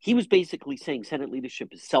 He was basically saying Senate leadership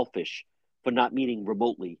is selfish for not meeting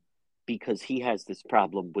remotely because he has this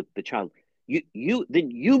problem with the child.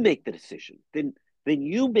 Then you make the decision. Then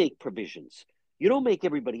you make provisions. You don't make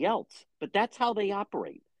everybody else. But that's how they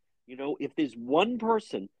operate. If there's one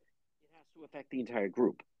person, it has to affect the entire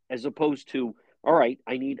group, as opposed to, all right,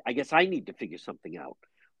 I guess I need to figure something out.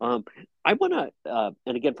 I want to,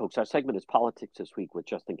 and again, folks, our segment is Politics This Week with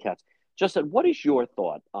Justin Katz. Justin, what is your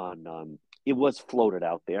thought on, it was floated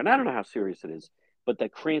out there, and I don't know how serious it is, but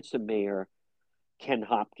that Cranston Mayor Ken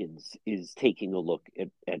Hopkins is taking a look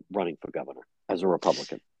at running for governor as a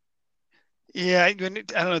Republican? Yeah, I don't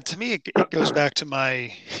know. To me, it goes back to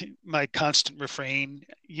my constant refrain.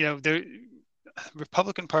 The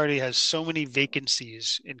Republican Party has so many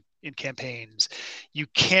vacancies in campaigns. You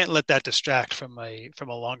can't let that distract from a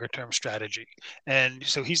longer term strategy. And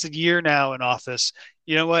so he's a year now in office.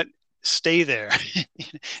 You know what? Stay there.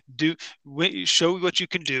 Show what you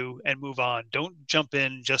can do and move on. Don't jump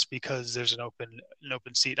in just because there's an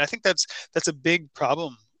open seat. I think that's a big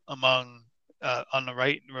problem among on the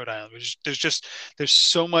right in Rhode Island. There's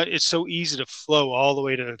so much. It's so easy to flow all the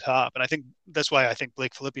way to the top, and I think that's why I think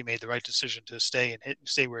Blake Filippi made the right decision to stay and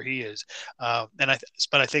stay where he is. But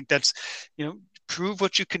I think that's, prove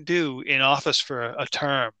what you can do in office for a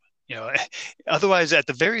term. Otherwise, at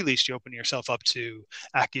the very least, you open yourself up to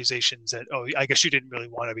accusations that, oh, I guess you didn't really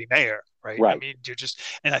want to be mayor, right? Right. I mean,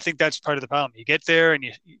 and I think that's part of the problem. You get there and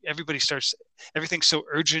everything's so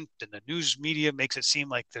urgent, and the news media makes it seem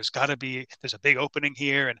like there's a big opening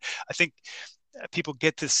here. And I think people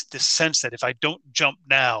get this sense that if I don't jump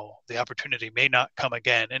now, the opportunity may not come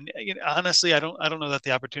again. And honestly, I don't know that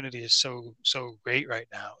the opportunity is so great right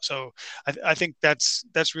now. So I think that's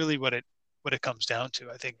really what it comes down to,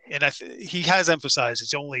 I think. And he has emphasized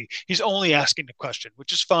he's only asking the question,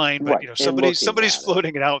 which is fine, but Right. somebody's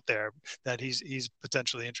floating it out there that he's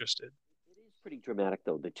potentially interested. It is pretty dramatic,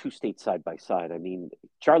 though, the two states side by side. I mean,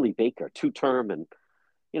 Charlie Baker, 2-term, and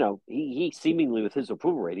he seemingly, with his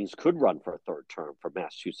approval ratings, could run for a 3rd term for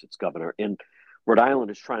Massachusetts governor. And Rhode Island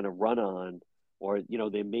is trying to run on, or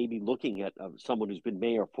they may be looking at someone who's been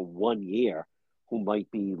mayor for 1 year who might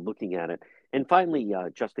be looking at it. And finally,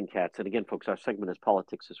 Justin Katz. And again, folks, our segment is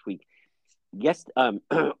Politics This Week. Yes,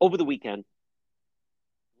 over the weekend,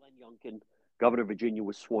 Glenn Youngkin, governor of Virginia,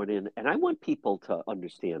 was sworn in. And I want people to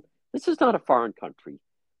understand, this is not a foreign country.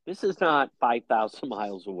 This is not 5,000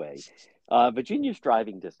 miles away. Virginia's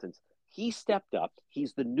driving distance. He stepped up.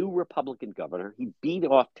 He's the new Republican governor. He beat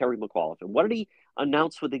off Terry McAuliffe. And what did he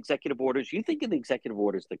announce with executive orders? You think of the executive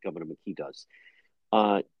orders that Governor McKee does.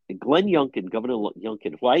 Glenn Youngkin, Governor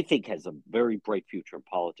Youngkin, who I think has a very bright future in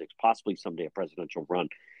politics, possibly someday a presidential run,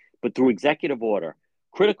 but through executive order,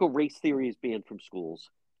 critical race theory is banned from schools.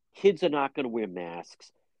 Kids are not going to wear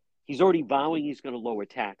masks. He's already vowing he's going to lower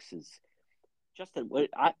taxes. Justin,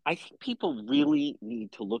 I think people really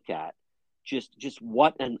need to look at just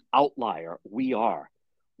what an outlier we are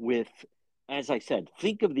with, as I said,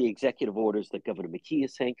 think of the executive orders that Governor McKee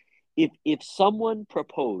is saying. If someone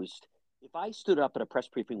proposed, if I stood up at a press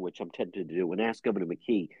briefing, which I'm tempted to do, and asked Governor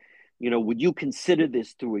McKee, would you consider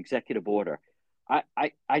this through executive order?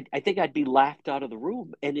 I think I'd be laughed out of the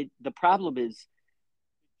room. And the problem is,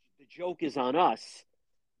 the joke is on us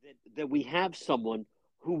that we have someone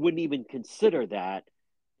who wouldn't even consider that.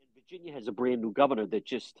 And Virginia has a brand new governor that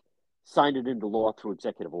just signed it into law through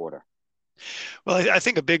executive order. Well, I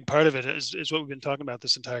think a big part of it is what we've been talking about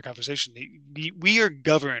this entire conversation. We are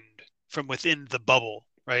governed from within the bubble,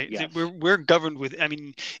 right? Yes. We're governed with. I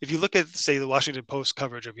mean, if you look at, say, the Washington Post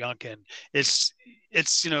coverage of Youngkin, it's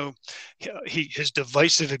his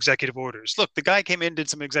divisive executive orders. Look, the guy came in, did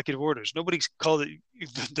some executive orders. Nobody's called it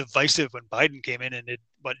divisive when Biden came in and did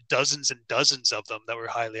dozens and dozens of them that were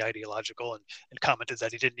highly ideological and commented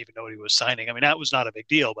that he didn't even know what he was signing. I mean, that was not a big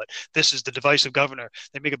deal, but this is the divisive governor.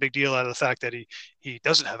 They make a big deal out of the fact that he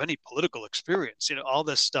doesn't have any political experience, all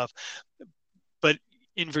this stuff. But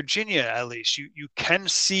in Virginia, at least, you can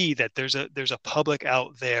see that there's a public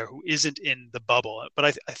out there who isn't in the bubble. But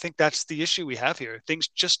I think that's the issue we have here. Things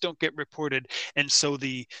just don't get reported, and so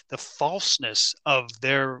the falseness of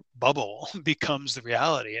their bubble becomes the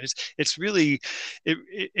reality. And it's really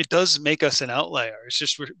it does make us an outlier. It's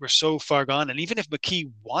just we're so far gone. And even if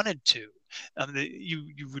McKee wanted to,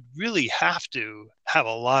 you would really have to have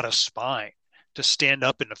a lot of spine to stand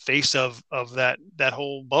up in the face of that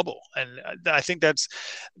whole bubble. And I think that's,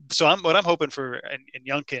 so what I'm hoping for in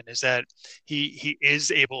Youngkin is that he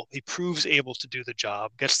proves able to do the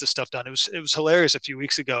job, gets the stuff done. It was hilarious a few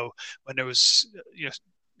weeks ago when there was,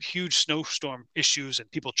 huge snowstorm issues and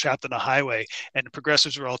people trapped on the highway, and the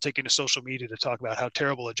progressives were all taking to social media to talk about how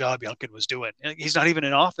terrible a job Youngkin was doing. He's not even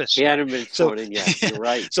in office. He hadn't been sworn in yet. You're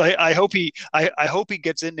right. So I hope he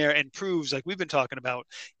gets in there and proves, like we've been talking about,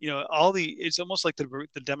 it's almost like the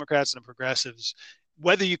Democrats and the progressives,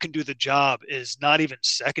 whether you can do the job is not even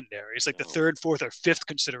secondary. It's like the third, fourth, or fifth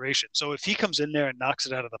consideration. So if he comes in there and knocks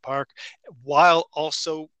it out of the park while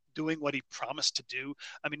also doing what he promised to do,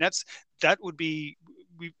 I mean, that would be,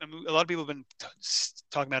 a lot of people have been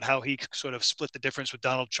talking about how he sort of split the difference with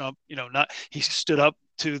Donald Trump. He stood up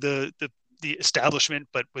to the establishment,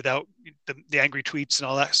 but without the angry tweets and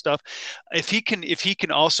all that stuff. If he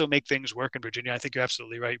can also make things work in Virginia, I think you're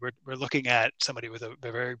absolutely right. We're looking at somebody with a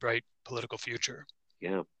very bright political future.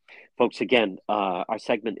 Yeah. Folks, again, our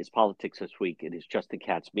segment is Politics This Week. It is Justin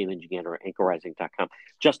Katz, managing editor at anchorrising.com.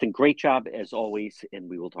 Justin, great job as always, and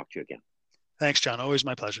we will talk to you again. Thanks, John. Always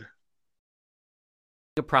my pleasure.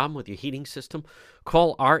 A problem with your heating system?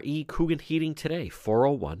 Call R.E. Coogan Heating today,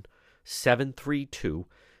 401-732-6562.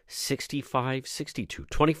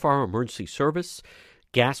 24-hour emergency service,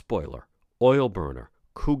 gas boiler, oil burner,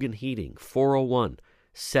 Coogan Heating,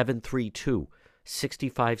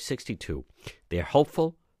 401-732-6562. They're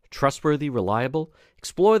helpful, trustworthy, reliable.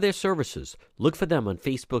 Explore their services. Look for them on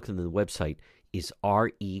Facebook, and the website is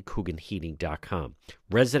recooganheating.com.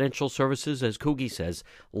 Residential services, as Coogie says,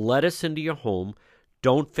 let us into your home.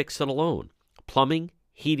 Don't fix it alone. Plumbing,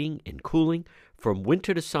 heating, and cooling from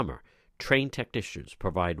winter to summer. Trained technicians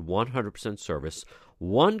provide 100% service,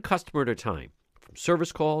 one customer at a time. From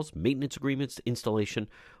service calls, maintenance agreements, to installation,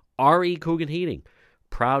 R.E. Coogan Heating,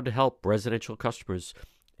 proud to help residential customers,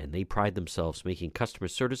 and they pride themselves making customer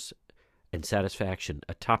service and satisfaction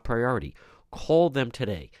a top priority. Call them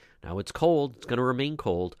today. Now it's cold. It's going to remain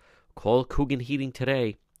cold. Call Coogan Heating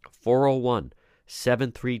today,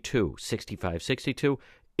 401-732-6562.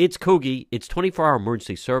 It's Coogie. It's 24-hour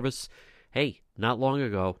emergency service. Hey, not long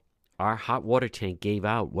ago, our hot water tank gave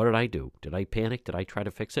out. What did I do? Did I panic? Did I try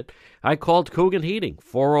to fix it? I called Coogan Heating,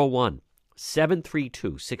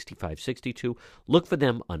 401-732-6562. Look for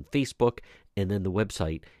them on Facebook, and then the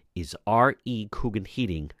website is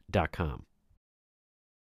recooganheating.com.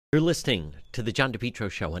 You're listening to the John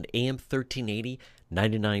DePietro Show on AM 1380,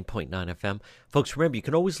 99.9 FM. Folks, remember, you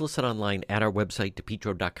can always listen online at our website,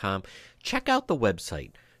 DePietro.com. Check out the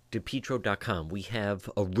website, DePietro.com. We have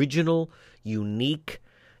original, unique,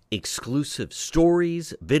 exclusive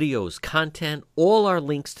stories, videos, content, all our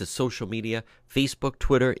links to social media, Facebook,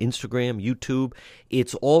 Twitter, Instagram, YouTube.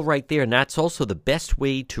 It's all right there, and that's also the best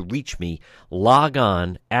way to reach me. Log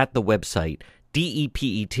on at the website,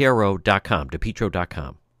 DePietro.com,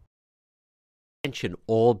 DePietro.com. Attention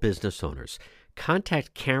all business owners.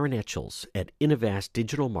 Contact Karen Etchels at Innovast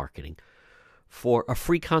Digital Marketing for a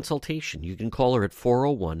free consultation. You can call her at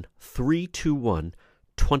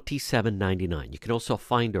 401-321-2799. You can also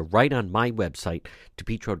find her right on my website,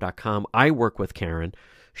 DePietro.com. I work with Karen.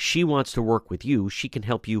 She wants to work with you. She can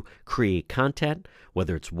help you create content,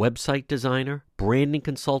 whether it's website designer, branding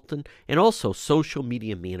consultant, and also social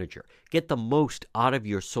media manager. Get the most out of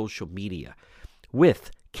your social media with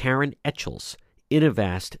Karen Etchels,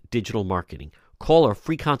 Innovast Digital Marketing. Call her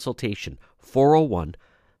free consultation,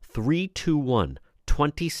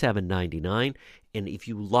 401-321-2799. And if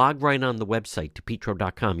you log right on the website,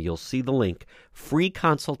 DePietro.com, you'll see the link, free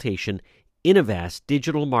consultation, Innovast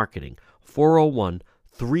Digital Marketing,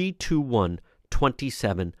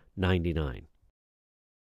 401-321-2799.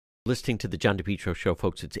 Listening to the John DePietro Show,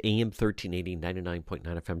 folks. It's AM 1380,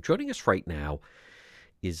 99.9 FM. Joining us right now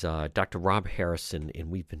is Dr. Rob Harrison,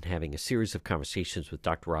 and we've been having a series of conversations with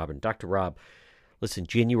Dr. Rob. And Dr. Rob, listen,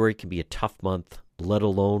 January can be a tough month, let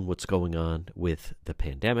alone what's going on with the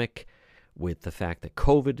pandemic, with the fact that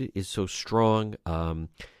COVID is so strong.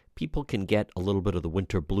 People can get a little bit of the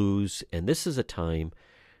winter blues, and this is a time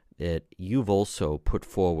that you've also put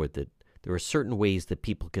forward that there are certain ways that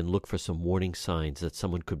people can look for some warning signs that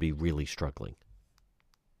someone could be really struggling.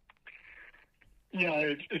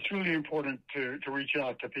 Yeah, it's really important to reach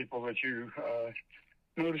out to people that you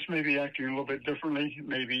notice maybe acting a little bit differently,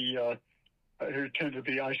 maybe who tend to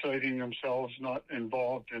be isolating themselves, not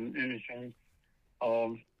involved in anything.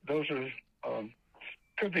 Those are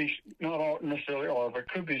could be, not all necessarily all, but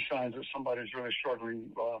could be signs that somebody's really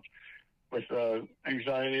struggling with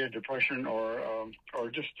anxiety or depression or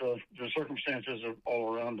just the circumstances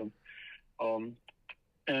all around them.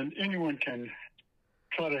 And anyone can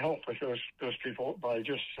try to help with those people by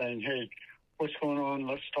just saying, hey, what's going on?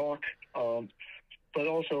 Let's talk. But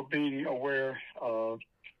also being aware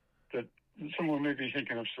that someone may be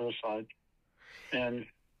thinking of suicide. And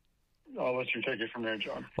I'll let you take it from there,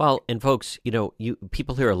 John. Well, and folks,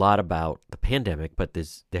 people hear a lot about the pandemic, but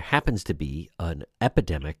there happens to be an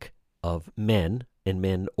epidemic of men and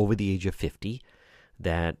men over the age of 50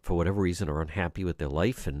 that, for whatever reason, are unhappy with their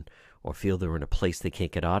life or feel they're in a place they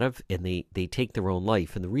can't get out of, and they take their own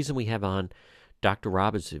life. And the reason we have on Dr.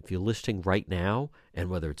 Rob is if you're listening right now, and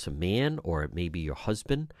whether it's a man or it may be your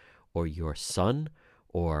husband or your son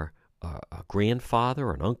or a grandfather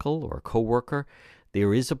or an uncle or a coworker,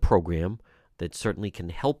 there is a program that certainly can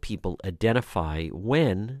help people identify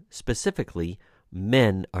when, specifically,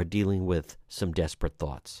 men are dealing with some desperate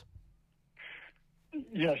thoughts.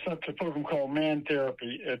 Yes, that's a program called Man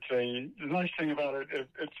Therapy. The nice thing about it,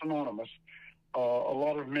 it's anonymous. A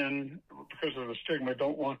lot of men, because of the stigma,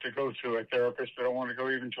 don't want to go to a therapist. They don't want to go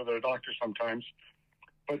even to their doctor sometimes.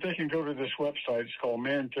 But they can go to this website. It's called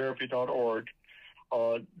mantherapy.org.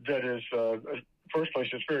 That is, first place,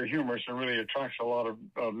 it's very humorous and really attracts a lot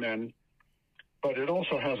of men. But it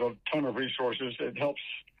also has a ton of resources. It helps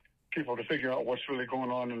people to figure out what's really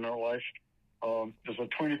going on in their life. There's a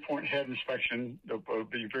 20-point head inspection that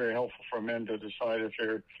would be very helpful for men to decide if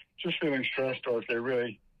they're just feeling stressed or if they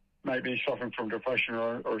really might be suffering from depression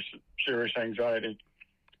or serious anxiety.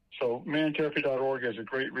 So mantherapy.org is a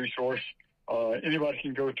great resource. Anybody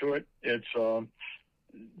can go to it. It's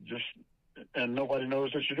and nobody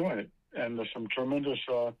knows that you're doing it. And there's some tremendous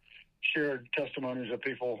shared testimonies of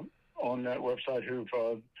people on that website who've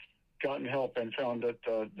gotten help and found that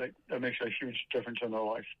that makes a huge difference in their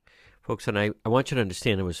life. Folks, and I want you to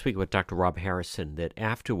understand, I was speaking with Dr. Rob Harrison, that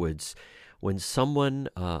afterwards, when someone,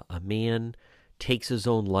 a man, takes his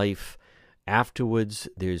own life, afterwards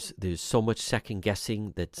there's so much second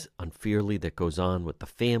guessing that's unfairly that goes on with the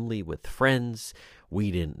family, with friends. We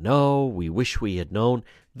didn't know. We wish we had known.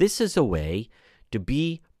 This is a way to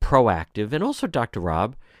be proactive. And also, Dr.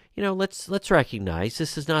 Rob, let's recognize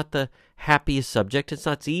this is not the happiest subject. It's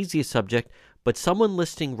not the easiest subject. But someone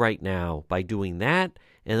listening right now, by doing that,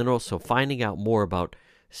 and then also finding out more about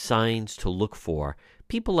signs to look for,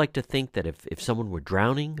 people like to think that if someone were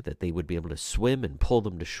drowning, that they would be able to swim and pull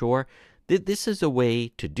them to shore. This is a way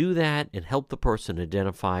to do that and help the person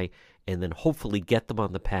identify and then hopefully get them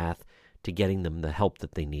on the path to getting them the help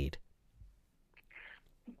that they need.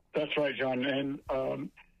 That's right, John. And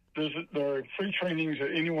there are free trainings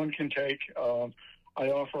that anyone can take. I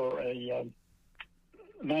offer a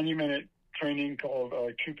 90-minute training called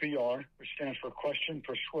QPR, which stands for Question,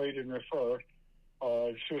 Persuade, and Refer,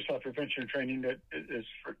 suicide prevention training that is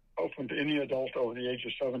open to any adult over the age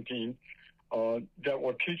of 17, that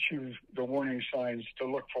will teach you the warning signs to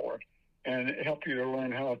look for and help you to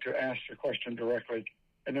learn how to ask the question directly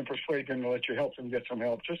and then persuade them to let you help them get some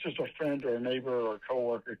help, just as a friend or a neighbor or a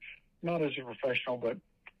coworker, not as a professional. But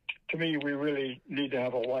to me, we really need to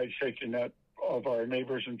have a wide safety net of our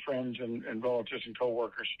neighbors and friends and relatives and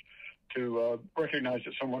coworkers to recognize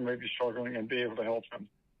that someone may be struggling and be able to help them.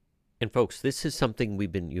 And folks, this is something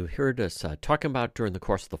you heard us talking about during the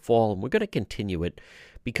course of the fall, and we're going to continue it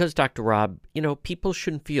because, Dr. Rob, people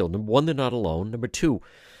shouldn't feel, number one, they're not alone. Number two,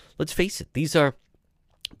 let's face it, these are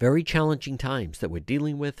very challenging times that we're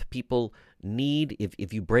dealing with. People need,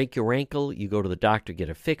 if you break your ankle, you go to the doctor, get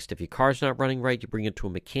it fixed. If your car's not running right, you bring it to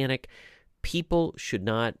a mechanic. People should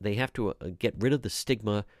not, they have to get rid of the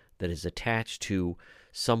stigma that is attached to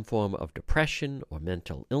some form of depression or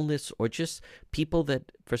mental illness, or just people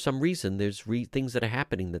that, for some reason, there's things that are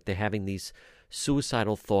happening that they're having these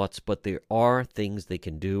suicidal thoughts, but there are things they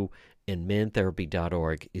can do, and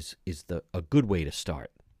mantherapy.org is a good way to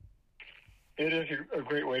start. It is a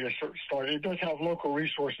great way to start. It does have local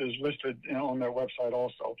resources listed on their website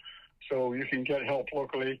also, so you can get help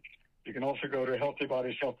locally. You can also go to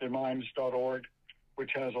healthybodieshealthyminds.org,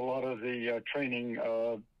 which has a lot of the training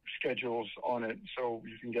schedules on it, so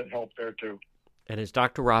you can get help there too. And as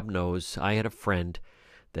Dr. Rob knows, I had a friend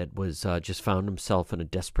that was just found himself in a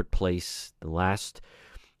desperate place.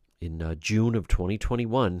 In June of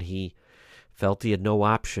 2021, he felt he had no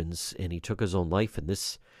options, and he took his own life. And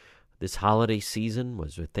this holiday season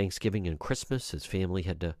was with Thanksgiving and Christmas. His family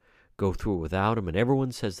had to go through it without him, and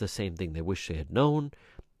everyone says the same thing. They wish they had known.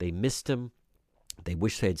 They missed him. They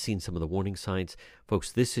wish they had seen some of the warning signs.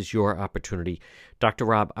 Folks, this is your opportunity. Dr.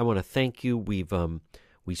 Rob, I want to thank you.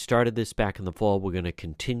 We started this back in the fall. We're going to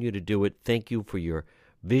continue to do it. Thank you for your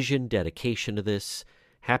vision, dedication to this.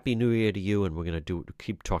 Happy New Year to you, and we're going to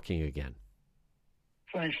keep talking again.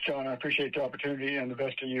 Thanks, John. I appreciate the opportunity, and the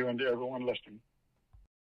best to you and to everyone listening.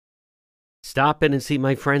 Stop in and see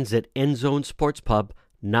my friends at End Zone Sports Pub,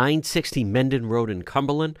 960 Mendon Road in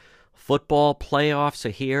Cumberland. Football playoffs are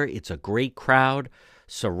here. It's a great crowd.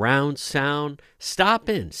 Surround sound. Stop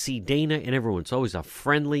in. See Dana and everyone. It's always a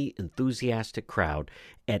friendly, enthusiastic crowd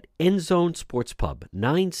at End Zone Sports Pub,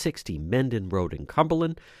 960 Mendon Road in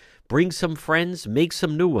Cumberland. Bring some friends. Make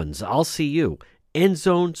some new ones. I'll see you. End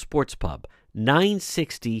Zone Sports Pub,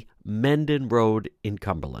 960 Mendon Road in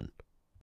Cumberland.